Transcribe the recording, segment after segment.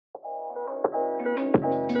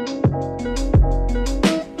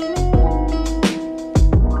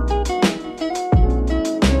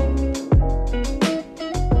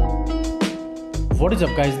What is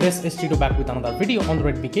up guys, this is Tito back with another video on the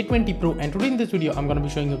Redmi K20 Pro, and today in this video I'm going to be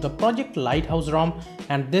showing you the project Lighthouse ROM,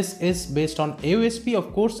 and this is based on AOSP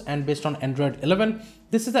of course and based on Android 11.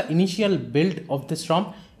 This is the initial build of this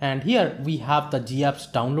ROM, and here we have the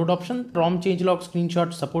GApps download option, ROM changelog,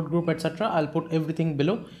 screenshot, support group, etc. I'll put everything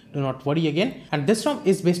below, do not worry again. And this ROM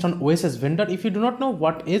is based on OSS vendor. If you do not know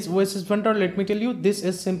what is OSS vendor, let me tell you, this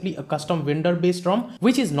is simply a custom vendor based ROM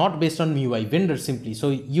which is not based on MIUI vendor simply. So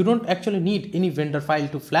you don't actually need any vendor file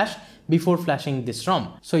to flash before flashing this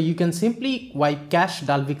ROM. So you can simply wipe cache,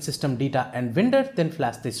 Dalvik system data and vendor, then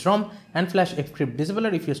flash this ROM and flash fcrypt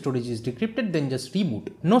disablr. If your storage is decrypted, then just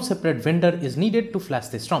reboot. No separate vendor is needed to flash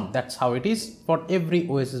this ROM. That's how it is for every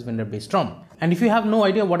OSS vendor based ROM. And if you have no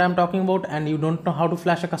idea what I'm talking about and you don't know how to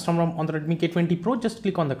flash a custom ROM on the Redmi K20 Pro, just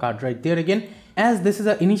click on the card right there again. As this is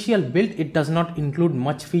an initial build, it does not include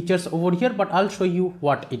much features over here, but I'll show you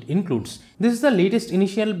what it includes. This is the latest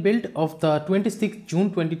initial build of the 26th June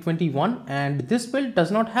 2021, and this build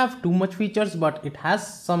does not have too much features, but it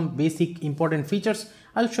has some basic important features.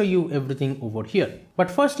 I'll show you everything over here.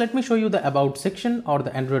 But first, let me show you the about section or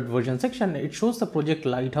the Android version section. It shows the project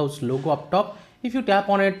Lighthouse logo up top. If you tap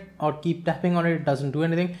on it or keep tapping on it, it doesn't do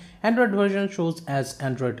anything. Android version shows as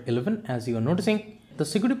Android 11 as you are noticing. The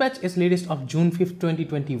security patch is latest of June 5th,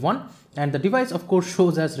 2021, and the device of course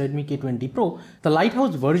shows as Redmi K20 Pro. The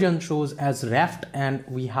Lighthouse version shows as Raft, and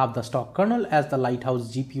we have the stock kernel as the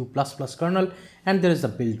Lighthouse GPU++ kernel, and there is the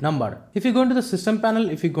build number. If you go into the system panel,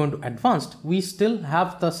 if you go into advanced, we still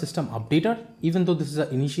have the system updater, even though this is an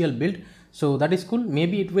initial build. So that is cool.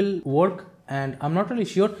 Maybe it will work, and I'm not really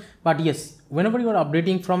sure, but yes, whenever you are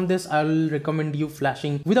updating from this, I will recommend you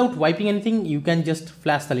flashing without wiping anything. You can just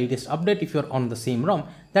flash the latest update if you're on the same ROM.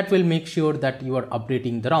 That will make sure that you are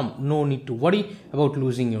updating the ROM. No need to worry about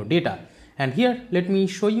losing your data. And here, let me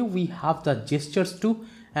show you, we have the gestures too.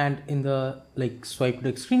 And in the swipe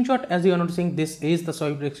direct screenshot, as you are noticing, this is the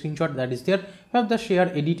swipe direct screenshot that is there. We have the share,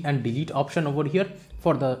 edit and delete option over here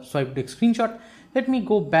for the swipe direct screenshot. Let me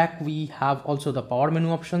go back. We have also the power menu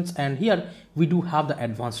options, and here we do have the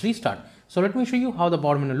advanced restart. So let me show you how the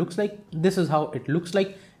power menu looks like. This is how it looks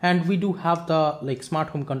like, and we do have the smart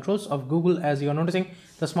home controls of Google. As you are noticing,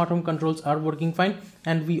 the smart home controls are working fine,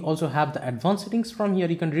 and we also have the advanced settings. From here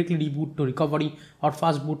you can directly reboot to recovery or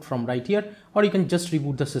fast boot from right here, or you can just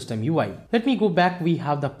reboot the system UI. Let me go back. We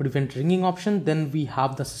have the prevent ringing option, then we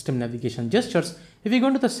have the system navigation gestures. If you go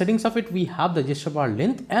into the settings of it, we have the gesture bar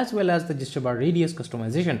length as well as the gesture bar radius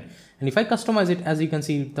customization. And if I customize it, as you can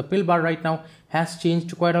see, the pill bar right now has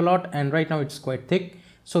changed quite a lot, and right now it's quite thick.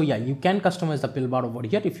 So yeah, you can customize the pill bar over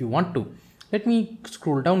here if you want to. Let me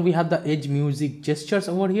scroll down. We have the edge music gestures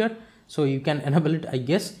over here, so you can enable it, I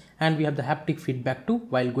guess. And we have the haptic feedback too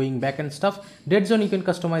while going back and stuff. Dead zone you can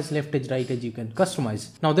customize, left edge, right edge you can customize.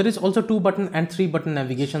 Now there is also 2 button and 3 button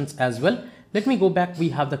navigations as well. Let me go back. We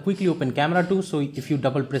have the quickly open camera too, so if you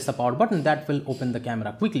double press the power button, that will open the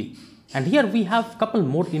camera quickly. And here we have a couple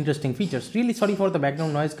more interesting features. Really sorry for the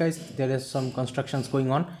background noise guys, there is some constructions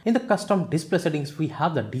going on. In the custom display settings, we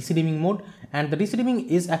have the DC dimming mode, and the DC dimming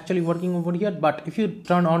is actually working over here, but if you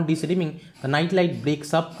turn on DC dimming, the night light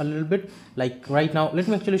breaks up a little bit. Like right now, let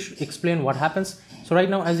me actually explain what happens. So right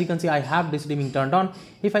now, as you can see, I have DC dimming turned on.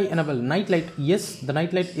 If I enable night light, yes, the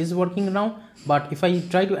night light is working now, but if I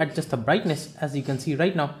try to adjust the brightness, as you can see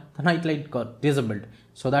right now, the night light got disabled.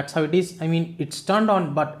 So that's how it is. I mean, it's turned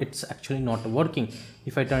on, but it's actually not working.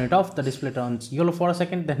 If I turn it off, the display turns yellow for a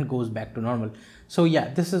second, then goes back to normal. So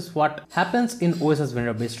yeah, this is what happens in OSS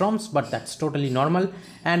vendor based ROMs, but that's totally normal.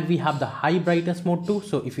 And we have the high brightness mode too.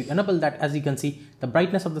 So if you enable that, as you can see, the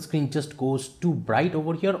brightness of the screen just goes too bright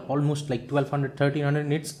over here, almost like 1200, 1300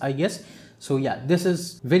 nits, I guess. So yeah, this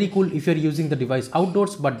is very cool if you're using the device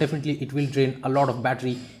outdoors, but definitely it will drain a lot of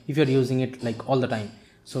battery if you're using it all the time.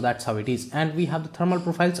 So that's how it is. And we have the thermal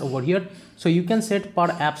profiles over here. So you can set per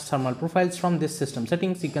app's thermal profiles from this system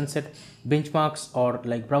settings. You can set benchmarks or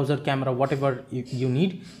browser camera, whatever you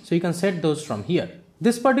need. So you can set those from here.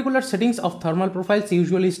 This particular settings of thermal profiles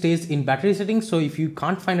usually stays in battery settings. So if you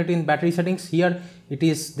can't find it in battery settings, here it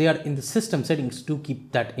is there in the system settings, to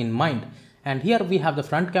keep that in mind. And here we have the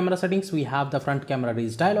front camera settings. We have the front camera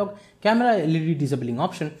raise dialog, camera LED disabling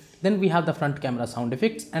option. Then we have the front camera sound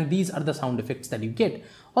effects, and these are the sound effects that you get.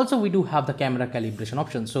 Also, we do have the camera calibration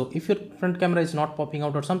option. So if your front camera is not popping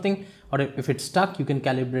out or something, or if it's stuck, you can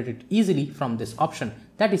calibrate it easily from this option.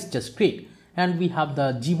 That is just great. and we have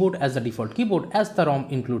the Gboard as the default keyboard as the ROM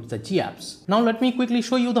includes the G apps. Now let me quickly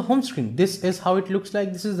show you the home screen. This is how it looks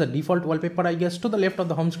like. This is the default wallpaper, I guess. To the left of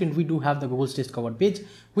the home screen, we do have the Google States cover page.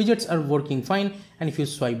 Widgets are working fine, and if you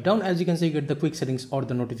swipe down, as you can see, you get the quick settings or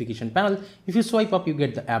the notification panel. If you swipe up, you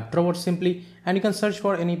get the app drawer simply, and you can search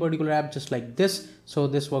for any particular app just like this. So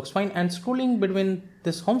this works fine. And scrolling between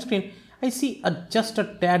this home screen, I see just a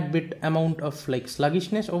tad bit amount of like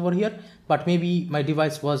sluggishness over here, but maybe my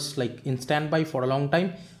device was like in standby for a long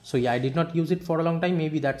time. So yeah, I did not use it for a long time.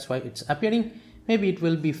 Maybe that's why it's appearing. Maybe it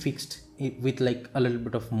will be fixed with like a little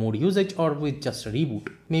bit of more usage or with just a reboot.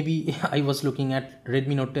 Maybe I was looking at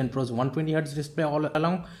Redmi Note 10 Pro's 120Hz display all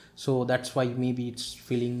along. So that's why maybe it's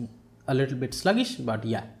feeling a little bit sluggish, but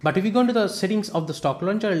yeah. But if you go into the settings of the stock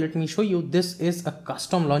launcher, let me show you. This is a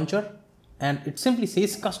custom launcher. And it simply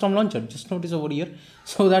says custom launcher, just notice over here.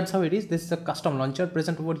 So that's how it is. This is a custom launcher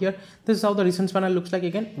present over here. This is how the recent panel looks like.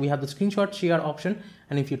 Again, we have the screenshot share option.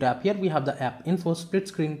 And if you tap here, we have the app info, split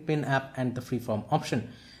screen, pin app, and the freeform option.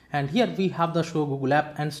 And here we have the show Google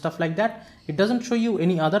app and stuff like that. It doesn't show you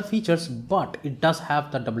any other features, but it does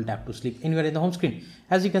have the double tap to sleep anywhere in the home screen.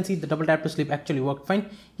 As you can see, the double tap to sleep actually worked fine.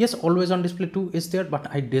 Yes, always on display 2 is there, but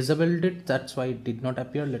I disabled it. That's why it did not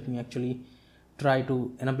appear. Let me actually try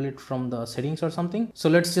to enable it from the settings or something. So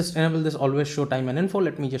let's just enable this always show time and info.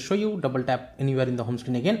 Let me just show you, double tap anywhere in the home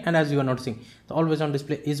screen again. And as you are noticing, the always on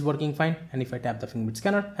display is working fine. And if I tap the fingerprint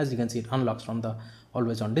scanner, as you can see, it unlocks from the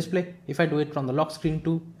always on display. If I do it from the lock screen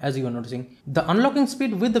too, as you are noticing, the unlocking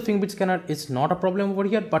speed with the fingerprint scanner is not a problem over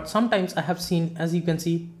here, but sometimes I have seen, as you can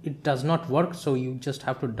see, it does not work. So you just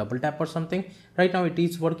have to double tap or something. Right now it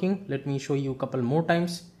is working. Let me show you a couple more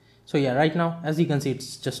times. So yeah, right now, as you can see,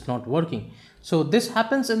 it's just not working. So this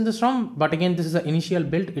happens in this ROM, but again, this is the initial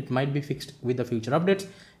build. It might be fixed with the future updates.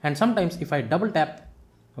 And sometimes if I double tap,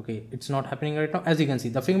 okay, it's not happening right now. As you can see,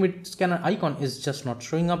 the fingerprint scanner icon is just not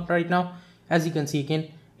showing up right now. As you can see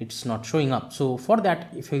again, it's not showing up. So for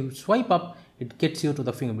that, if you swipe up, it gets you to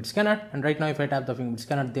the fingerprint scanner. And right now, if I tap the fingerprint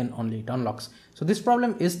scanner, then only it unlocks. So this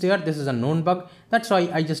problem is there. This is a known bug. That's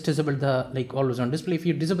why I just disabled the like always on display. If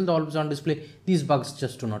you disable the always on display, these bugs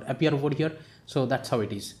just do not appear over here. So that's how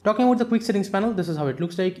it is. Talking about the quick settings panel, this is how it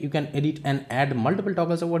looks like. You can edit and add multiple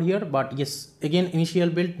toggles over here. But yes, again, initial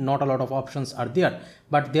build, not a lot of options are there.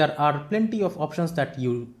 But there are plenty of options that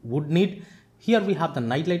you would need. Here we have the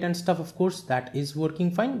night light and stuff, of course, that is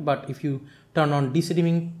working fine. But if you turn on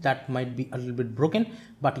de-dimming, that might be a little bit broken.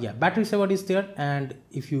 But yeah, battery saver is there. And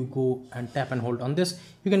if you go and tap and hold on this,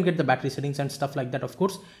 you can get the battery settings and stuff like that, of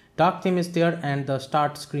course. Dark theme is there and the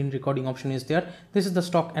start screen recording option is there. This is the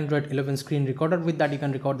stock Android 11 screen recorder. With that, you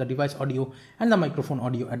can record the device audio and the microphone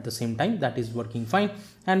audio at the same time. That is working fine.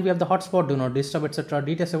 And we have the hotspot, do not disturb, etc.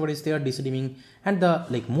 Data saver is there, de-dimming, and the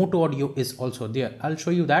like Moto audio is also there. I'll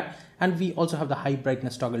show you that. And we also have the high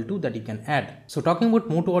brightness toggle too that you can add. So talking about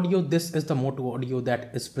Moto audio, this is the Moto audio that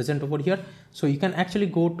is present over here. So you can actually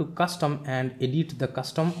go to custom and edit the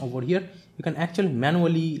custom over here. You can actually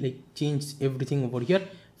manually like change everything over here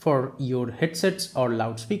for your headsets or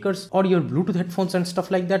loudspeakers or your Bluetooth headphones and stuff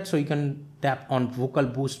like that. So you can tap on vocal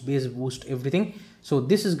boost, bass boost, everything. So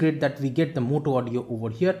this is great that we get the Moto audio over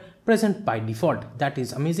here present by default. That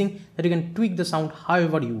is amazing that you can tweak the sound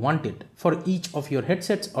however you want it for each of your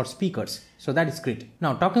headsets or speakers. So that is great.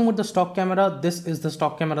 Now talking about the stock camera, this is the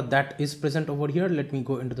stock camera that is present over here. Let me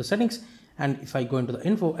go into the settings. And if I go into the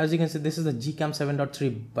info, as you can see, this is the Gcam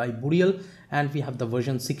 7.3 by Burial, and we have the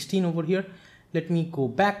version 16 over here. Let me go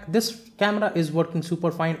back. This camera is working super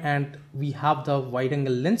fine, and we have the wide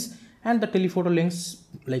angle lens and the telephoto lens.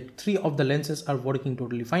 Like 3 of the lenses are working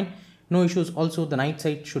totally fine. No issues. Also, the night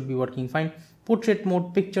sight should be working fine. Portrait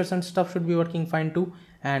mode, pictures and stuff should be working fine too.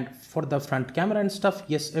 And for the front camera and stuff,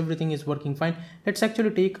 yes, everything is working fine. Let's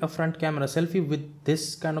actually take a front camera selfie with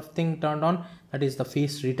this kind of thing turned on. That is the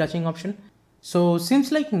face retouching option. So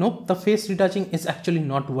seems like nope, the face retouching is actually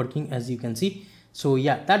not working, as you can see. So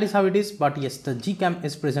yeah, that is how it is. But yes, the Gcam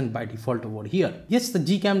is present by default over here. Yes, the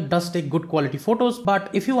Gcam does take good quality photos,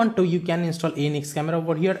 but if you want to, you can install ANX camera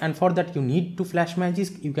over here. And for that, you need to flash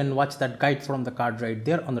magic. You can watch that guide from the card right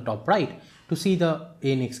there on the top right to see the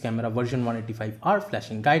ANX camera version 185R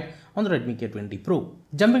flashing guide on the Redmi K20 Pro.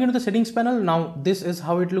 Jumping into the settings panel, now this is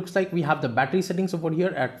how it looks like. We have the battery settings over here.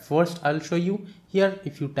 At first, I'll show you here.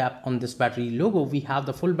 If you tap on this battery logo, we have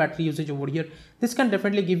the full battery usage over here. This can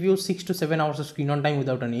definitely give you 6 to 7 hours of screen on time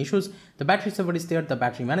without any issues. The battery saver is there, the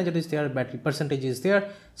battery manager is there, battery percentage is there,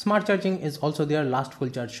 smart charging is also there, last full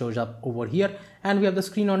charge shows up over here, and we have the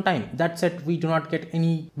screen on time. That's it. We do not get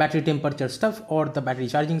any battery temperature stuff or the battery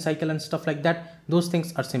charging cycle and stuff like that. Those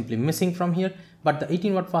things are simply missing from here. but the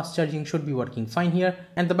 18-watt fast charging should be working fine here,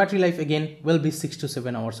 and the battery life again will be 6 to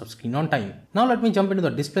 7 hours of screen on time. Now let me jump into the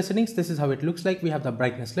display settings. This is how it looks like. We have the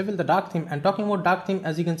brightness level, the dark theme, and talking about dark theme,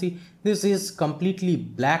 as you can see, this is completely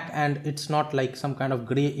black and it's not like some kind of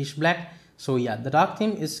grayish black. So yeah, the dark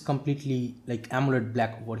theme is completely like AMOLED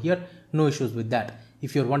black over here. No issues with that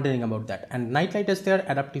if you're wondering about that. And night light is there,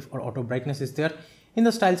 adaptive or auto brightness is there. In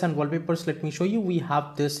the styles and wallpapers, let me show you. We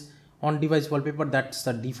have this on device wallpaper, that's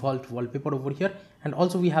the default wallpaper over here, and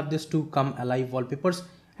also we have this to come alive wallpapers,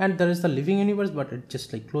 and there is the living universe, but it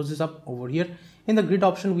just like closes up over here. In the grid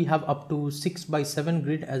option, we have up to 6x7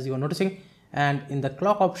 grid, as you are noticing, and in the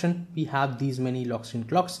clock option we have these many lock screen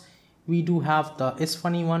clocks. We do have the S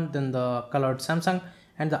Funny one, then the colored Samsung,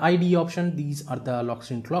 and the ID option. These are the lock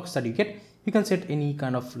screen clocks that you get. You can set any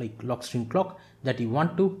kind of like lock screen clock that you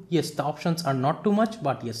want to. Yes, the options are not too much,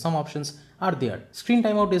 but yes, some options are there. Screen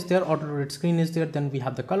timeout is there, auto red screen is there, then we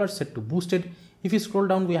have the color set to boosted. If you scroll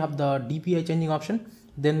down, we have the DPI changing option,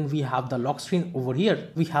 then we have the lock screen over here.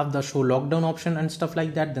 We have the show lockdown option and stuff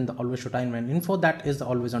like that, then the always show time and info, that is the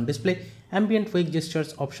always on display. Ambient wake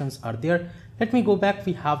gestures options are there. Let me go back.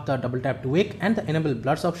 We have the double tap to wake and the enable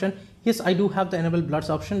blurs option. Yes, I do have the enable blurs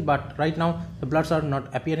option, but right now the blurs are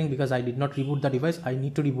not appearing because I did not reboot the device. I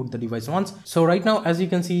need to reboot the device once. So right now, as you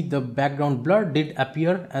can see, the background blur did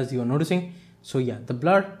appear, as you are noticing. So yeah, the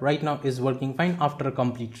blur right now is working fine after a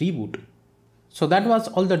complete reboot. So that was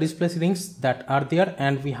all the display settings that are there,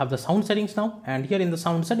 and we have the sound settings now. And here in the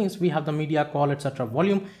sound settings, we have the media, call, etc.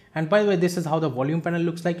 volume. And by the way, this is how the volume panel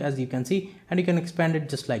looks like, as you can see, and you can expand it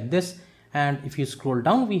just like this. And if you scroll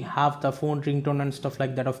down, we have the phone ringtone and stuff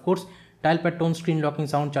like that, of course. Dial pad tone, screen locking,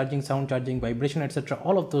 sound charging, vibration, etc.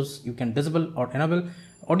 All of those you can disable or enable.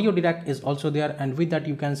 Audio direct is also there, and with that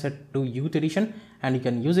you can set to youth edition and you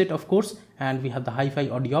can use it, of course. And we have the hi-fi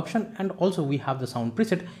audio option, and also we have the sound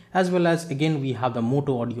preset, as well as again we have the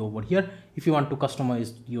moto audio over here if you want to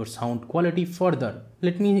customize your sound quality further.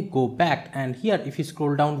 Let me go back, and here if you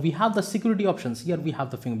scroll down, we have the security options. Here we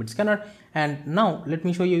have the fingerprint scanner, and now let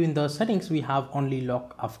me show you in the settings. We have only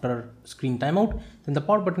lock after screen timeout, then the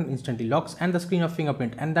power button instantly locks, and the screen of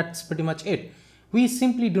fingerprint, and that's pretty much it. We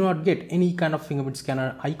simply do not get any kind of fingerprint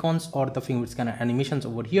scanner icons or the fingerprint scanner animations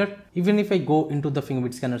over here. Even if I go into the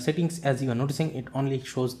fingerprint scanner settings, as you are noticing, it only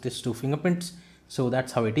shows these two fingerprints. So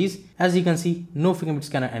that's how it is. As you can see, no fingerprint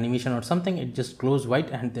scanner animation or something, it just glows white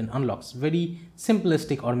and then unlocks. Very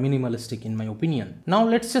simplistic or minimalistic in my opinion. Now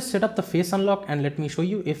let's just set up the face unlock and let me show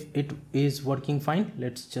you if it is working fine.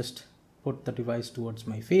 Let's just put the device towards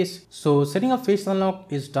my face. So setting up face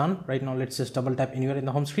unlock is done. Right now let's just double tap anywhere in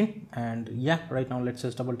the home screen, and yeah, right now let's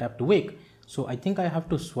just double tap to wake. So I think I have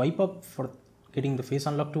to swipe up for getting the face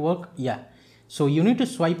unlock to work. Yeah, so you need to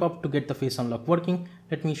swipe up to get the face unlock working.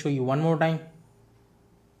 Let me show you one more time.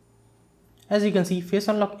 As you can see, face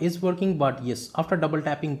unlock is working, but yes, after double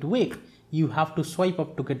tapping to wake, you have to swipe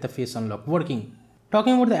up to get the face unlock working.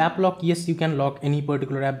 Talking about the app lock, yes, you can lock any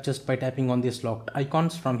particular app just by tapping on these locked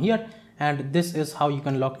icons from here. And this is how you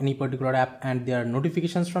can lock any particular app, and there are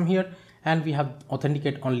notifications from here. And we have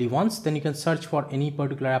authenticate only once, then you can search for any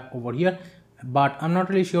particular app over here. But I'm not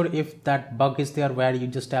really sure if that bug is there where you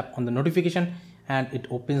just tap on the notification and it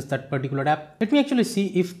opens that particular app. Let me actually see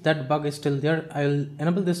if that bug is still there. I'll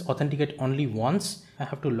enable this authenticate only once. I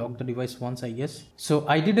have to lock the device once, I guess. So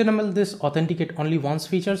I did enable this authenticate only once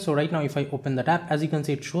feature. So right now if I open that app, as you can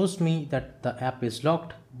see, it shows me that the app is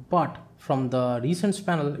locked. But from the recents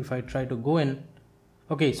panel, if I try to go in,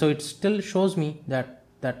 okay, so it still shows me that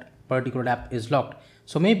that particular app is locked.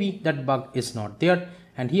 So maybe that bug is not there.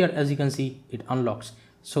 And here, as you can see, it unlocks.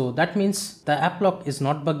 So that means the app lock is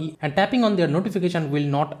not buggy, and tapping on their notification will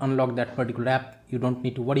not unlock that particular app. You don't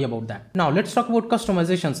need to worry about that. Now let's talk about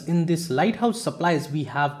customizations. In this Lighthouse supplies, we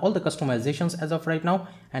have all the customizations as of right now.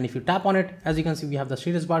 And if you tap on it, as you can see, we have the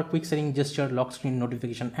status bar, quick setting, gesture, lock screen,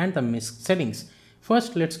 notification, and the MISC settings.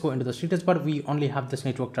 First, let's go into the status bar. We only have this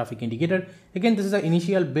network traffic indicator. Again, this is an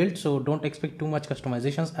initial build, so don't expect too much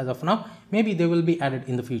customizations as of now. Maybe they will be added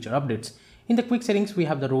in the future updates. In the quick settings, we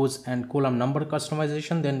have the rows and column number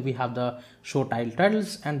customization. Then we have the show tile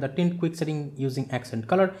titles and the tint quick setting using accent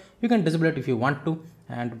color. You can disable it if you want to.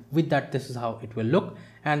 And with that, this is how it will look.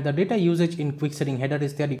 And the data usage in quick setting header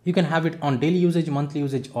is there. You can have it on daily usage, monthly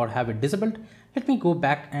usage, or have it disabled. Let me go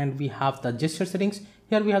back and we have the gesture settings.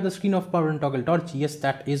 Here we have the screen of power and toggle torch. Yes,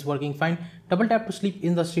 that is working fine. Double tap to sleep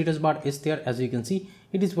in the status bar is there. As you can see,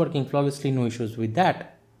 it is working flawlessly, no issues with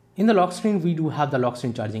that. In the lock screen, we do have the lock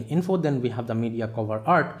screen charging info. Then we have the media cover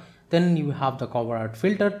art. Then you have the cover art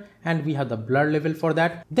filter and we have the blur level for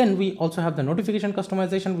that. Then we also have the notification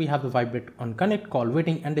customization. We have the vibrate on connect, call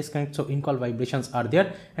waiting and disconnect. So in call vibrations are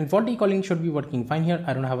there, and VoLTE calling should be working fine here.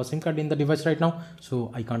 I don't have a SIM card in the device right now,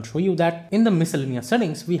 so I can't show you that. In the miscellaneous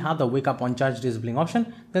settings, we have the wake up on charge disabling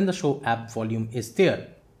option. Then the show app volume is there.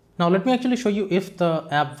 Now let me actually show you if the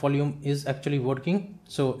app volume is actually working.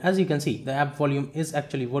 So as you can see, the app volume is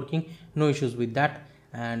actually working, no issues with that.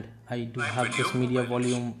 And I do have this media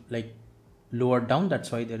volume like lowered down,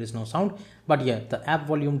 that's why there is no sound. But yeah, the app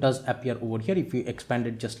volume does appear over here if you expand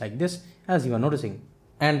it just like this, as you are noticing.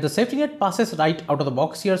 And the SafetyNet passes right out of the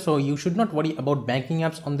box here, so you should not worry about banking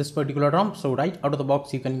apps on this particular ROM. So right out of the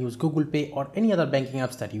box, you can use Google Pay or any other banking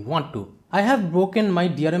apps that you want to. I have broken my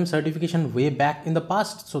DRM certification way back in the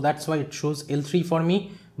past, so that's why it shows L3 for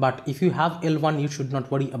me. But if you have L1, you should not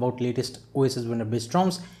worry about latest OS vendor based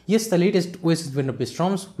ROMs. Yes, the latest OS vendor based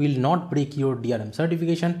ROMs will not break your DRM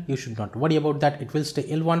certification. You should not worry about that. It will stay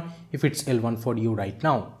L1 if it's L1 for you right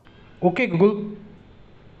now. Okay, Google.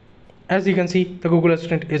 As you can see, the Google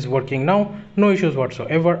Assistant is working now, no issues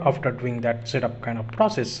whatsoever after doing that setup kind of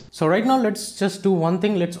process. So right now, let's just do one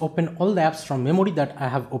thing. Let's open all the apps from memory that I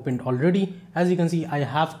have opened already. As you can see, I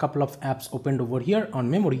have a couple of apps opened over here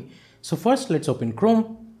on memory. So first, let's open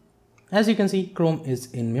Chrome. As you can see, Chrome is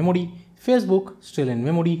in memory, Facebook still in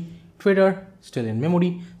memory, Twitter still in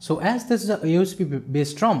memory. So as this is a AOSP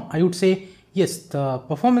based ROM, I would say yes, the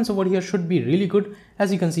performance over here should be really good.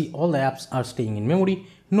 As you can see, all the apps are staying in memory.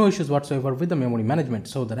 No issues whatsoever with the memory management.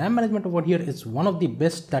 So the RAM management over here is one of the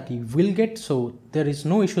best that you will get. So there is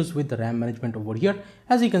no issues with the RAM management over here.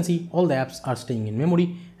 As you can see, all the apps are staying in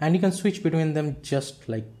memory and you can switch between them just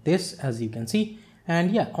like this, as you can see.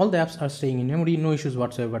 And yeah, all the apps are staying in memory. No issues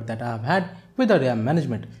whatsoever that I have had with the RAM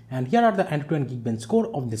management. And here are the end-to-end Geekbench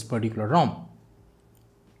score of this particular ROM.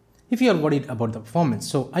 If you are worried about the performance,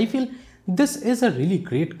 so I feel this is a really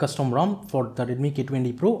great custom ROM for the Redmi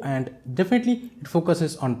K20 Pro, and definitely it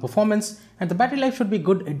focuses on performance and the battery life should be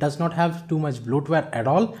good. It does not have too much bloatware at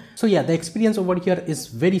all. So yeah, the experience over here is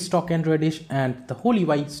very stock Androidish and the whole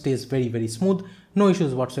UI stays very smooth. No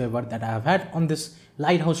issues whatsoever that I have had on this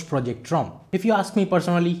Lighthouse project ROM. If you ask me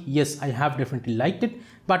personally, yes, I have definitely liked it,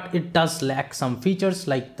 but it does lack some features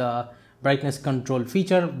like the brightness control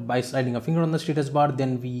feature. By sliding a finger on the status bar,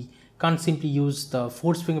 then we can't simply use the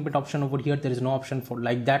force fingerprint option over here. There is no option for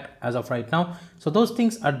like that as of right now. So those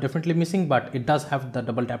things are definitely missing, but it does have the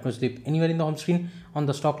double tap to sleep anywhere in the home screen on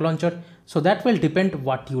the stock launcher. So that will depend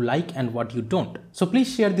what you like and what you don't. So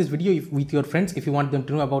please share this video with your friends if you want them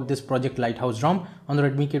to know about this project Lighthouse ROM on the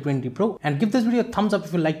Redmi K20 Pro, and give this video a thumbs up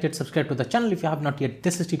if you liked it. Subscribe to the channel if you have not yet.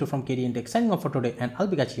 This is Tito from KDN Tech signing off for today, and I'll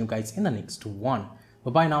be catching you guys in the next one.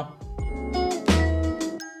 Bye bye now.